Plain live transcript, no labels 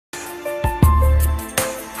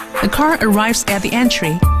The car arrives at the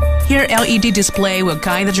entry. Here, LED display will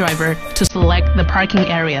guide the driver to select the parking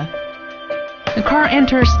area. The car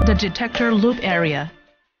enters the detector loop area.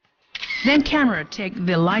 Then camera take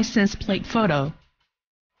the license plate photo.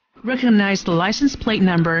 Recognize the license plate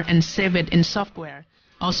number and save it in software.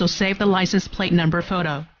 Also save the license plate number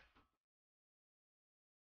photo.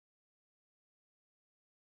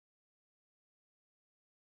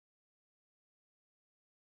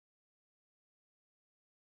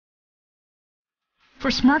 For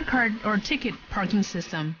smart card or ticket parking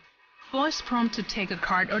system, voice prompt to take a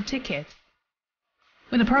card or ticket.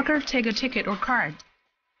 When the parker take a ticket or card,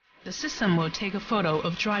 the system will take a photo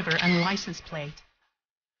of driver and license plate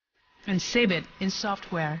and save it in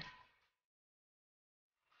software.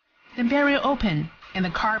 Then barrier open and the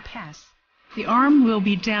car pass. The arm will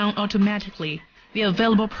be down automatically. The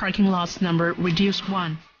available parking lots number reduced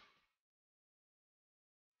 1.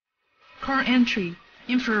 Car entry,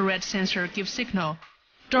 infrared sensor gives signal.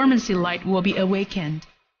 Dormancy light will be awakened.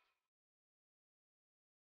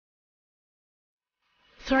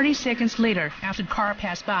 30 seconds later, after car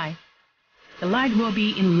pass by, the light will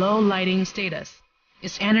be in low lighting status.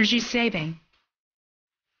 It's energy saving.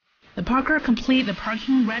 The parker complete the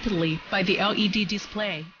parking rapidly by the LED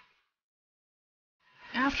display.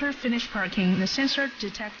 After finished parking, the sensor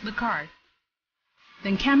detects the car.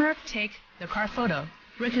 Then camera take the car photo,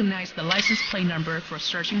 recognize the license plate number for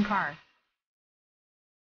searching car.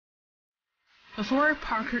 Before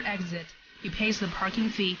parker exit, he pays the parking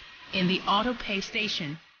fee in the auto pay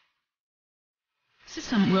station.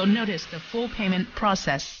 System will notice the full payment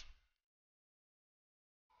process.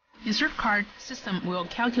 Insert card, system will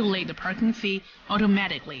calculate the parking fee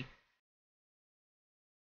automatically.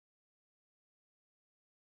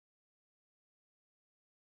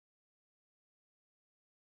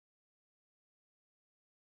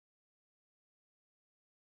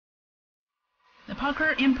 The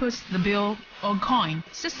parker inputs the bill or coin.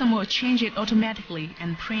 System will change it automatically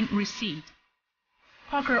and print receipt.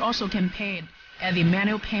 Parker also can pay it at the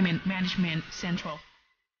manual payment management central.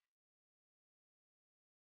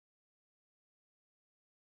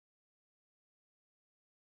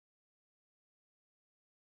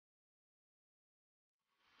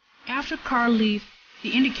 After car leave, the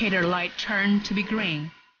indicator light turn to be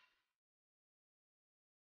green.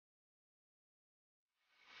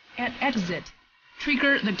 At exit,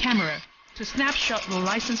 trigger the camera to snapshot the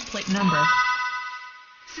license plate number.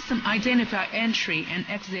 System identify entry and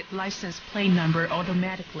exit license plate number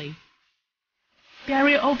automatically.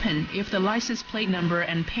 Barrier open if the license plate number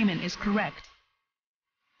and payment is correct.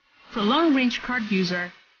 For long-range card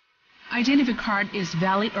user, identify card is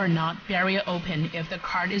valid or not, barrier open if the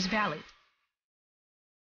card is valid.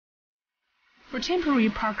 For temporary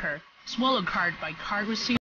parker, swallow card by card receiver.